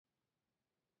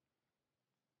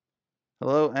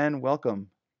Hello and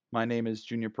welcome. My name is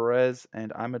Junior Perez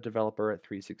and I'm a developer at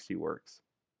 360Works.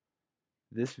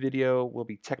 This video will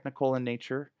be technical in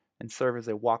nature and serve as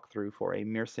a walkthrough for a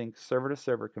MirrorSync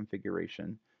server-to-server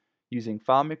configuration using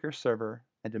FileMaker Server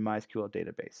and a MySQL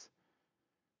database.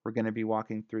 We're going to be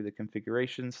walking through the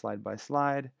configuration slide by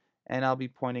slide, and I'll be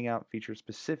pointing out features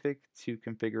specific to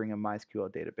configuring a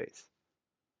MySQL database.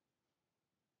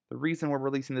 The reason we're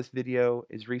releasing this video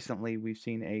is recently we've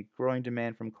seen a growing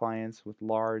demand from clients with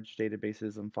large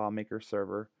databases on FileMaker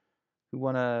Server who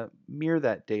want to mirror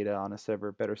that data on a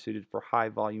server better suited for high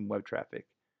volume web traffic,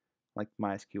 like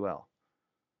MySQL.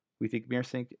 We think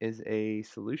MirrorSync is a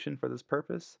solution for this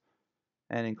purpose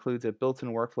and includes a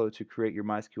built-in workflow to create your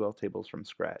MySQL tables from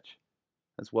scratch,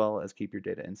 as well as keep your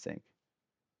data in sync.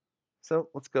 So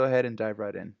let's go ahead and dive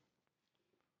right in.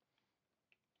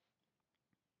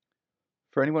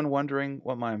 For anyone wondering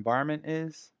what my environment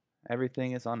is,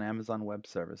 everything is on Amazon Web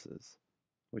Services,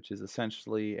 which is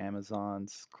essentially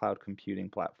Amazon's cloud computing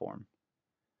platform.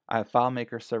 I have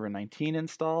FileMaker Server 19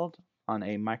 installed on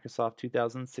a Microsoft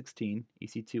 2016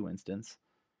 EC2 instance,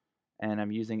 and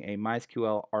I'm using a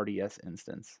MySQL RDS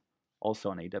instance,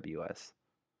 also on AWS.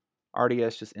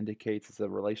 RDS just indicates it's a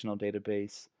relational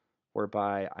database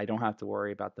whereby I don't have to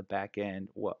worry about the backend,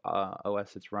 what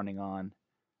OS it's running on.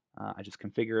 I just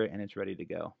configure it and it's ready to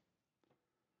go.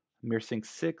 MirrorSync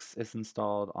 6 is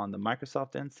installed on the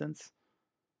Microsoft instance.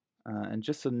 And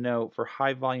just a note, for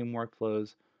high volume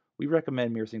workflows, we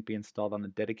recommend MirrorSync be installed on a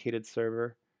dedicated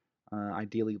server,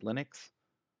 ideally Linux.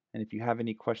 And if you have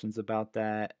any questions about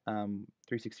that,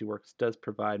 360Works does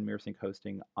provide MirrorSync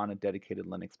hosting on a dedicated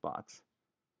Linux box.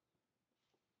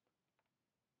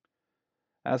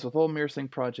 As with all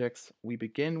MirrorSync projects, we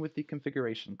begin with the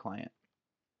configuration client.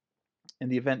 In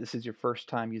the event this is your first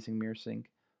time using MirrorSync,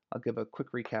 I'll give a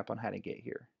quick recap on how to get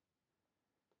here.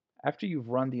 After you've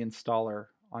run the installer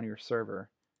on your server,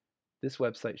 this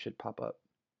website should pop up.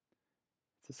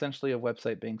 It's essentially a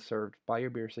website being served by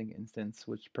your MirrorSync instance,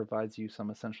 which provides you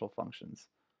some essential functions,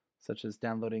 such as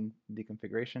downloading the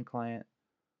configuration client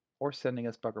or sending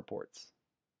us bug reports.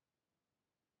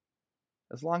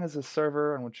 As long as the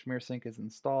server on which MirrorSync is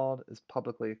installed is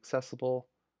publicly accessible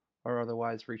or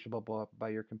otherwise reachable by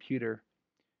your computer,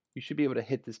 you should be able to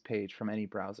hit this page from any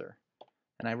browser.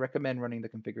 And I recommend running the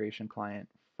configuration client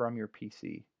from your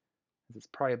PC, as it's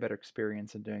probably a better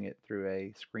experience than doing it through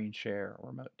a screen share or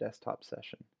remote desktop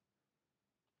session.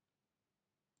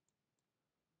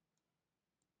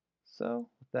 So,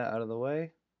 with that out of the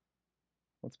way,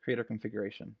 let's create our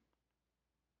configuration.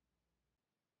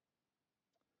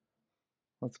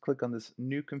 Let's click on this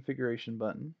New Configuration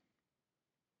button,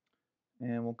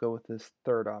 and we'll go with this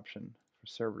third option for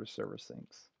server-to-server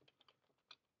syncs.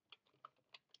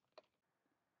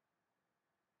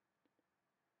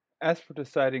 As for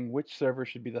deciding which server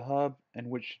should be the hub and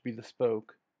which should be the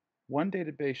spoke, one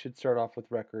database should start off with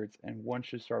records and one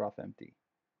should start off empty.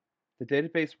 The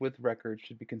database with records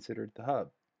should be considered the hub,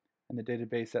 and the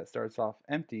database that starts off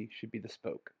empty should be the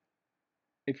spoke.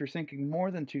 If you're syncing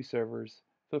more than two servers,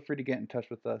 feel free to get in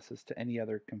touch with us as to any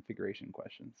other configuration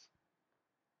questions.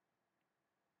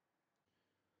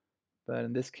 But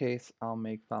in this case, I'll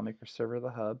make FileMaker Server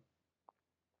the hub.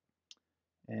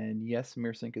 And yes,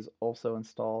 MirrorSync is also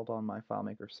installed on my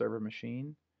FileMaker Server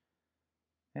machine.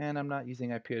 And I'm not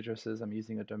using IP addresses, I'm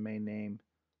using a domain name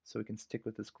so we can stick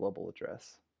with this global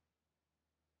address.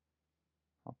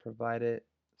 I'll provide it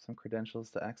some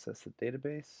credentials to access the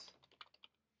database.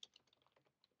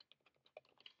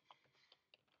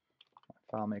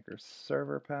 FileMaker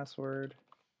Server password.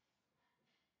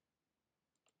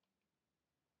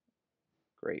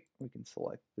 Great, we can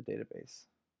select the database.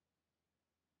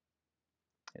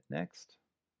 Hit next.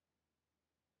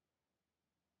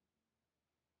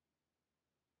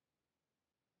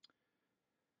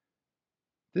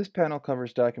 This panel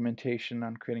covers documentation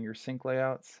on creating your sync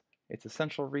layouts. It's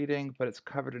essential reading, but it's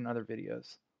covered in other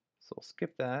videos. So we'll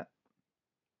skip that.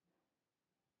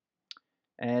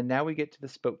 And now we get to the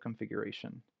spoke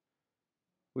configuration.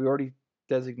 We already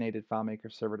designated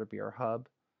FileMaker Server to be our hub,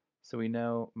 so we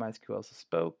know MySQL is a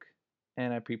spoke,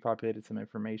 and I pre-populated some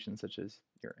information such as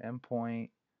your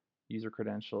endpoint, user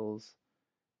credentials,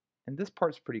 and this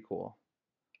part's pretty cool.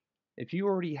 If you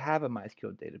already have a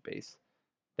MySQL database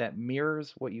that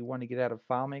mirrors what you want to get out of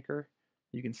FileMaker,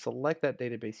 you can select that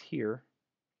database here,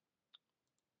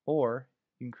 or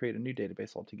you can create a new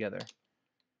database altogether.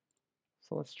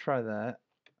 So let's try that.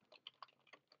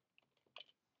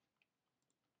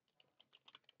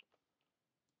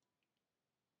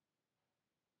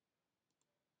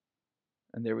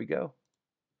 And there we go.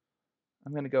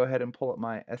 I'm going to go ahead and pull up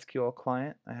my SQL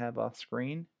client I have off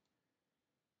screen.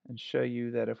 and show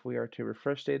you that if we are to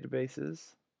refresh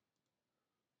databases,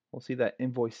 we'll see that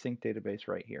invoice sync database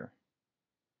right here.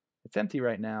 It's empty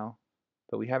right now,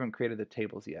 but we haven't created the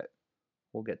tables yet.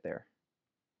 We'll get there.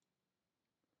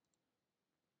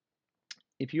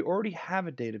 If you already have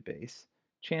a database,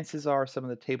 chances are some of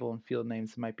the table and field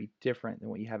names might be different than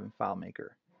what you have in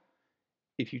FileMaker.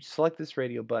 If you select this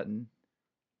radio button,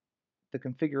 the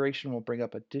configuration will bring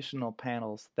up additional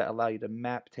panels that allow you to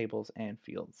map tables and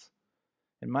fields.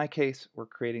 In my case, we're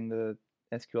creating the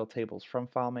SQL tables from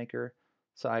FileMaker,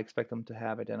 so I expect them to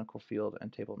have identical field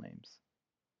and table names.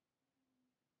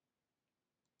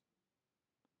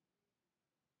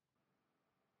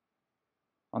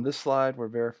 On this slide, we're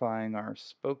verifying our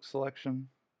spoke selection.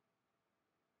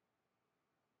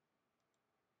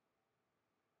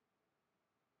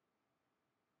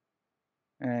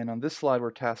 And on this slide,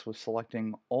 we're tasked with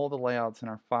selecting all the layouts in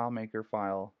our FileMaker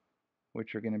file,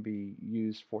 which are going to be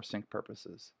used for sync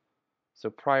purposes. So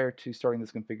prior to starting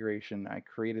this configuration, I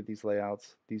created these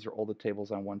layouts. These are all the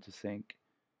tables I want to sync.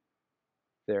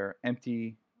 They're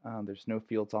empty. There's no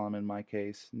fields on them in my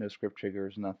case, no script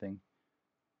triggers, nothing.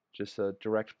 Just a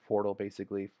direct portal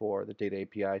basically for the data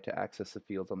API to access the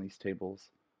fields on these tables.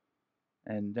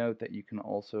 And note that you can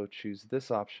also choose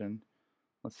this option.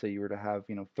 Let's say you were to have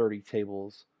 30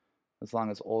 tables. As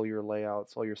long as all your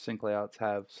layouts, all your sync layouts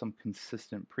have some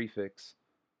consistent prefix,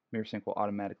 MirrorSync will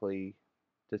automatically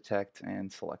detect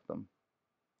and select them.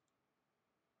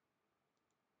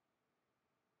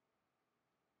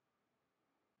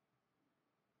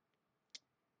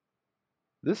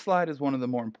 This slide is one of the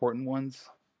more important ones,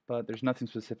 but there's nothing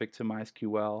specific to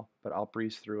MySQL, but I'll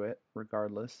breeze through it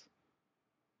regardless.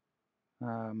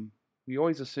 We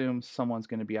always assume someone's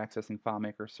going to be accessing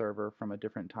FileMaker Server from a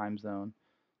different time zone,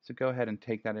 so go ahead and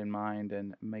take that in mind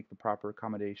and make the proper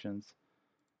accommodations.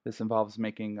 This involves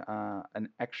making an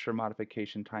extra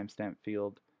modification timestamp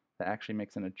field that actually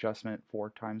makes an adjustment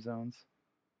for time zones.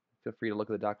 Feel free to look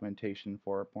at the documentation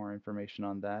for more information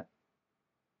on that.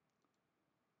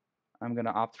 I'm going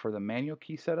to opt for the manual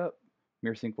key setup.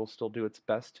 MirrorSync will still do its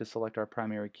best to select our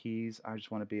primary keys. I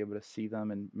just want to be able to see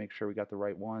them and make sure we got the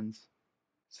right ones.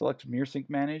 Select MirrorSync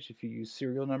Manage if you use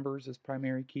serial numbers as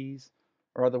primary keys,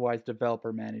 or otherwise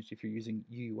Developer Manage if you're using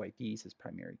UUIDs as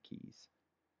primary keys.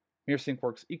 MirrorSync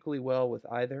works equally well with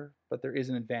either, but there is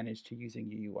an advantage to using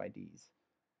UUIDs.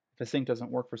 If a sync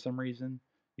doesn't work for some reason,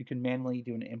 you can manually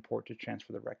do an import to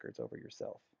transfer the records over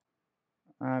yourself.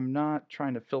 I'm not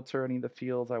trying to filter any of the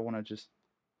fields. I want to just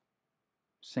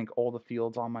sync all the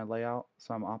fields on my layout,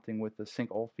 so I'm opting with the sync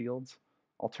all fields.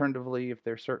 Alternatively, if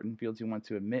there are certain fields you want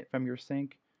to omit from your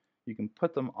sync, you can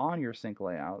put them on your sync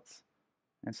layouts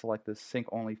and select the sync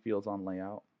only fields on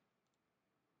layout.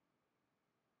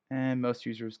 And most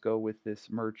users go with this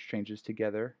merge changes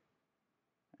together,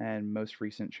 and most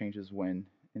recent changes win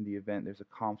in the event there's a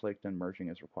conflict and merging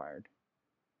is required.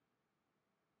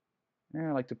 And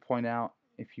I'd like to point out,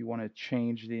 if you want to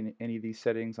change any of these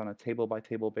settings on a table by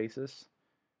table basis,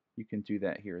 you can do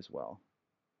that here as well.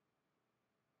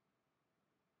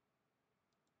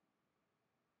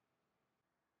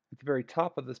 At the very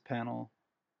top of this panel,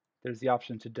 there's the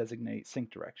option to designate sync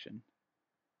direction.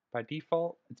 By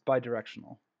default, it's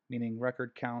bidirectional, meaning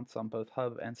record counts on both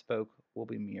hub and spoke will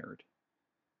be mirrored.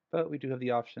 But we do have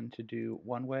the option to do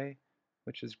one way,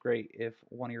 which is great if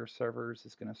one of your servers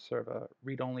is going to serve a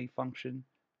read-only function,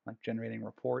 like generating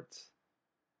reports.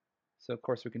 So of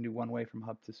course we can do one way from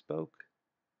hub to spoke,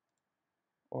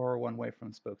 or one way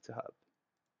from spoke to hub.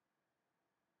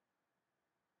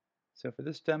 So for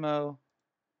this demo,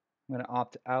 I'm going to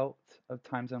opt out of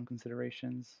time zone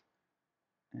considerations,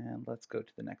 and let's go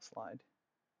to the next slide.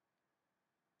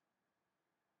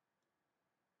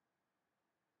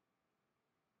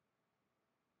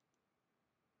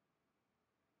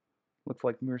 Looks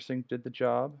like MirrorSync did the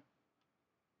job.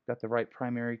 Got the right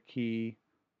primary key,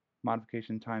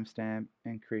 modification timestamp,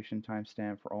 and creation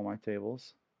timestamp for all my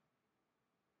tables.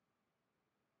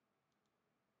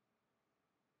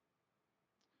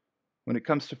 When it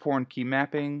comes to foreign key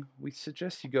mapping, we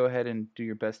suggest you go ahead and do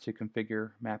your best to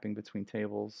configure mapping between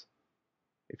tables.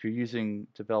 If you're using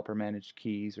developer managed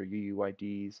keys or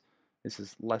UUIDs, this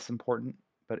is less important,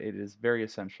 but it is very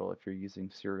essential if you're using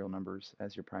serial numbers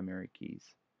as your primary keys.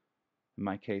 In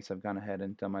my case, I've gone ahead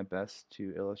and done my best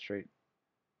to illustrate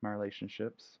my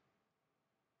relationships.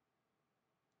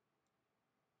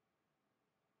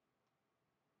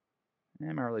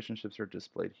 And my relationships are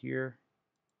displayed here.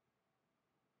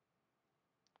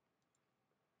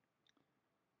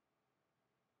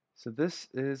 So this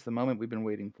is the moment we've been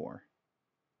waiting for.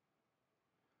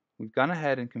 We've gone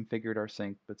ahead and configured our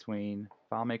sync between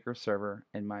FileMaker Server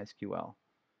and MySQL.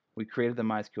 We created the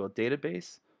MySQL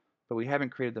database, but we haven't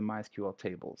created the MySQL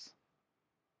tables.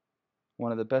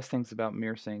 One of the best things about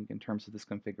MirrorSync in terms of this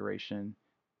configuration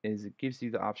is it gives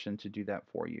you the option to do that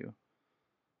for you.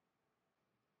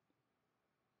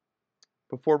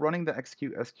 Before running the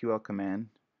execute SQL command,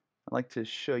 I'd like to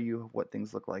show you what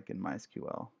things look like in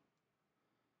MySQL.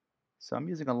 So I'm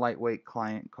using a lightweight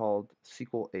client called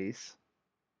SQL Ace,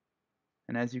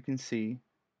 and as you can see,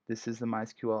 this is the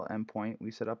MySQL endpoint we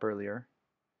set up earlier.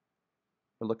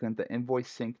 We're looking at the invoice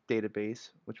sync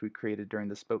database, which we created during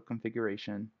the spoke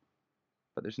configuration,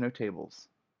 but there's no tables.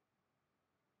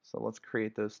 So let's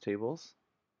create those tables.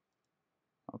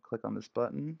 I'll click on this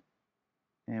button,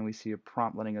 and we see a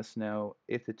prompt letting us know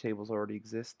if the tables already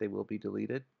exist, they will be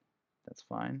deleted. That's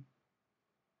fine.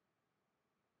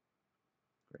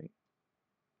 Great.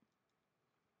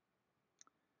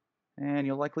 And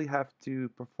you'll likely have to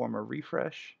perform a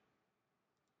refresh.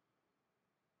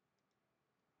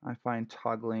 I find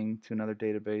toggling to another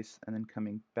database and then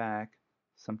coming back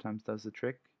sometimes does the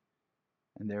trick.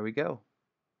 And there we go.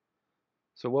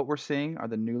 So what we're seeing are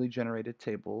the newly generated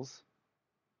tables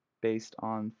based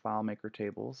on FileMaker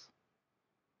tables.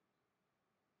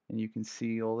 And you can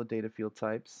see all the data field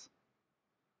types,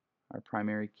 our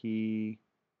primary key,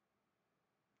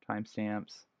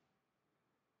 timestamps.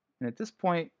 And at this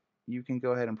point, you can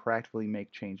go ahead and practically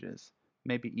make changes. It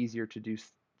may be easier to do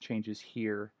changes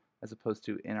here as opposed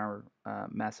to in our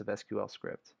massive SQL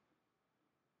script.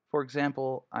 For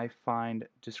example, I find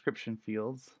description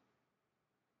fields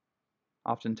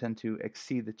often tend to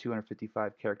exceed the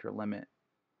 255 character limit.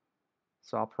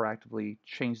 So I'll proactively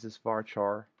change this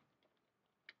varchar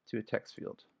to a text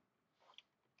field.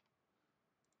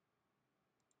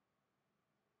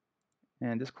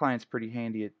 And this client's pretty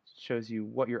handy. It shows you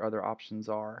what your other options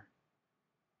are.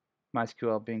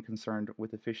 MySQL being concerned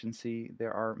with efficiency,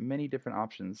 there are many different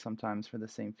options sometimes for the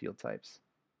same field types.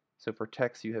 So for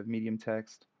text, you have medium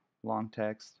text, long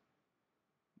text.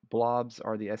 Blobs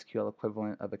are the SQL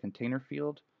equivalent of a container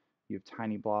field. You have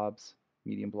tiny blobs,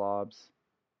 medium blobs,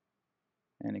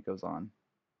 and it goes on.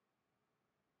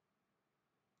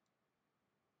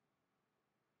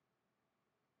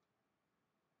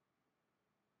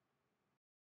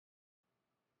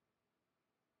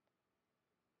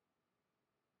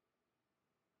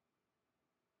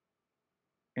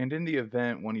 And in the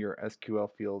event one of your SQL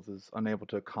fields is unable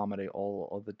to accommodate all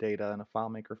of the data in a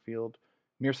FileMaker field,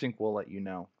 MirrorSync will let you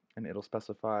know, and it'll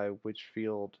specify which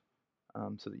field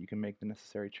so that you can make the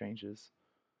necessary changes.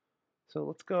 So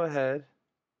let's go ahead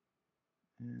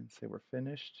and say we're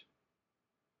finished.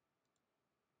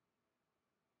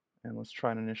 And let's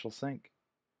try an initial sync.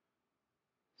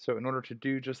 So in order to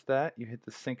do just that, you hit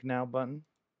the Sync Now button.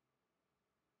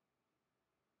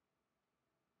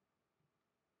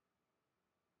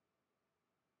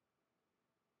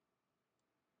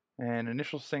 And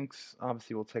initial syncs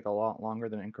obviously will take a lot longer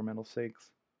than incremental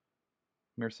syncs.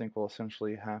 MirrorSync will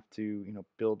essentially have to,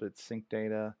 build its sync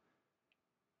data,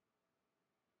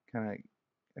 kind of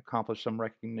accomplish some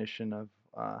recognition of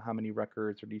how many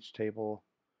records are in each table.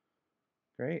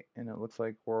 Great, and it looks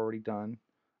like we're already done.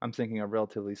 I'm syncing a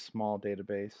relatively small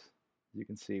database, as you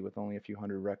can see, with only a few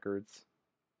hundred records.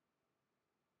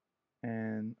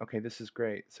 And okay, this is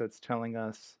great. So it's telling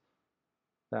us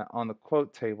that on the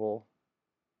quote table,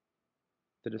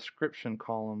 the description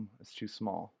column is too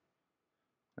small.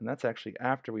 And that's actually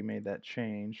after we made that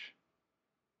change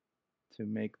to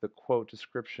make the quote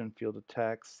description field of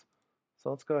text.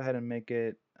 So let's go ahead and make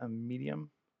it a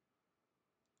medium,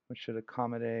 which should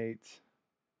accommodate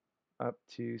up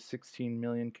to 16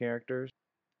 million characters.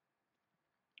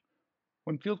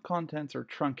 When field contents are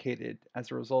truncated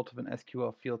as a result of an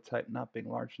SQL field type not being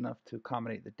large enough to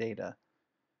accommodate the data,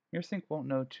 MirrorSync won't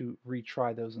know to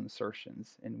retry those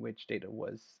insertions in which data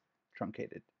was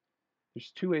truncated.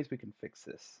 There's two ways we can fix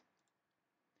this.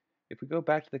 If we go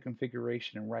back to the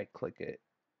configuration and right-click it,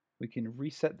 we can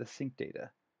reset the sync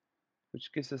data,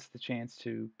 which gives us the chance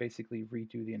to basically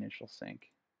redo the initial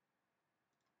sync.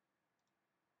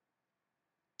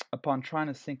 Upon trying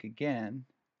to sync again,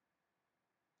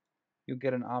 you'll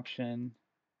get an option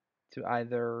to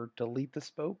either delete the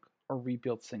spoke or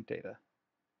rebuild sync data.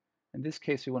 In this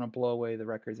case, we want to blow away the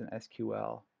records in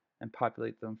SQL and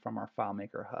populate them from our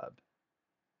FileMaker hub.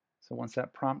 So once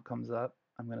that prompt comes up,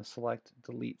 I'm going to select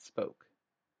delete spoke.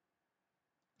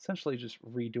 Essentially just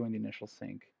redoing the initial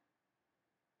sync.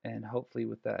 And hopefully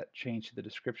with that change to the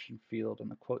description field on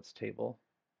the quotes table,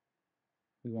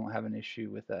 we won't have an issue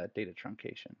with data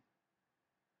truncation.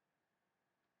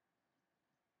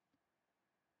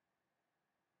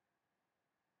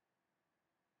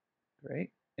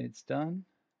 Great, it's done,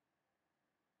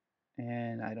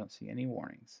 and I don't see any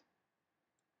warnings.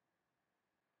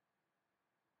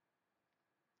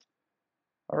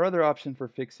 Our other option for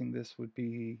fixing this would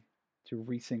be to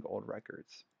resync old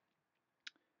records.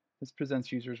 This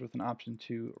presents users with an option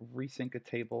to resync a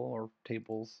table or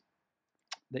tables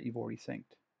that you've already synced.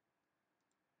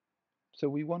 So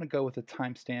we want to go with a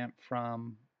timestamp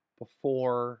from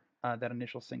before that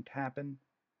initial sync happened.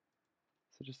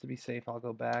 So just to be safe, I'll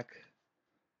go back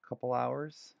a couple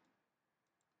hours.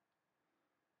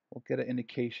 We'll get an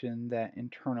indication that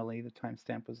internally the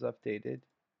timestamp was updated.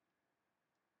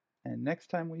 And next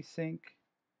time we sync,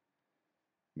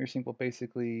 MirrorSync will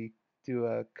basically do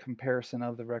a comparison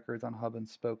of the records on hub and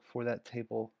spoke for that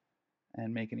table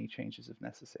and make any changes if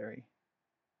necessary.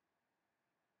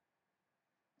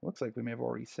 Looks like we may have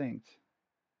already synced.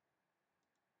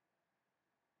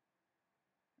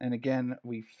 And again,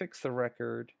 we fixed the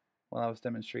record while I was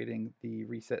demonstrating the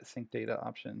reset sync data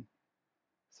option,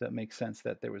 so it makes sense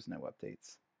that there was no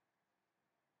updates.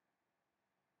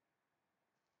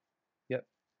 Yep,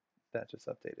 that just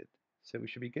updated. So we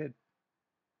should be good.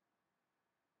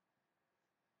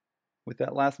 With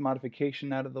that last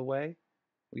modification out of the way,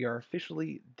 we are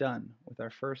officially done with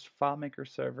our first FileMaker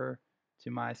Server to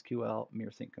MySQL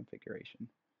MirrorSync configuration.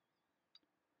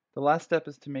 The last step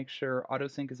is to make sure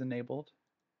autosync is enabled,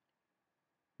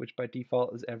 which by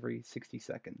default is every 60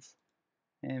 seconds.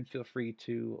 And feel free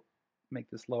to make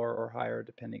this lower or higher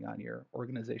depending on your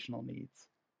organizational needs.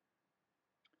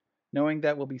 Knowing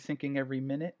that we'll be syncing every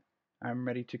minute, I'm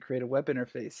ready to create a web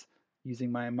interface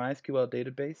using my MySQL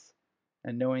database,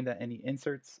 and knowing that any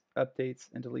inserts, updates,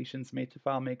 and deletions made to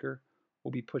FileMaker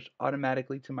will be pushed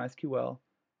automatically to MySQL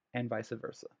and vice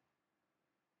versa.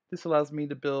 This allows me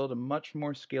to build a much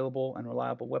more scalable and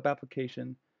reliable web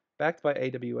application backed by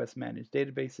AWS managed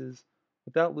databases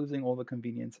without losing all the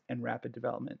convenience and rapid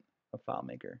development of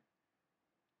FileMaker.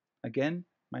 Again,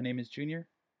 my name is Junior.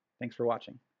 Thanks for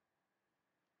watching.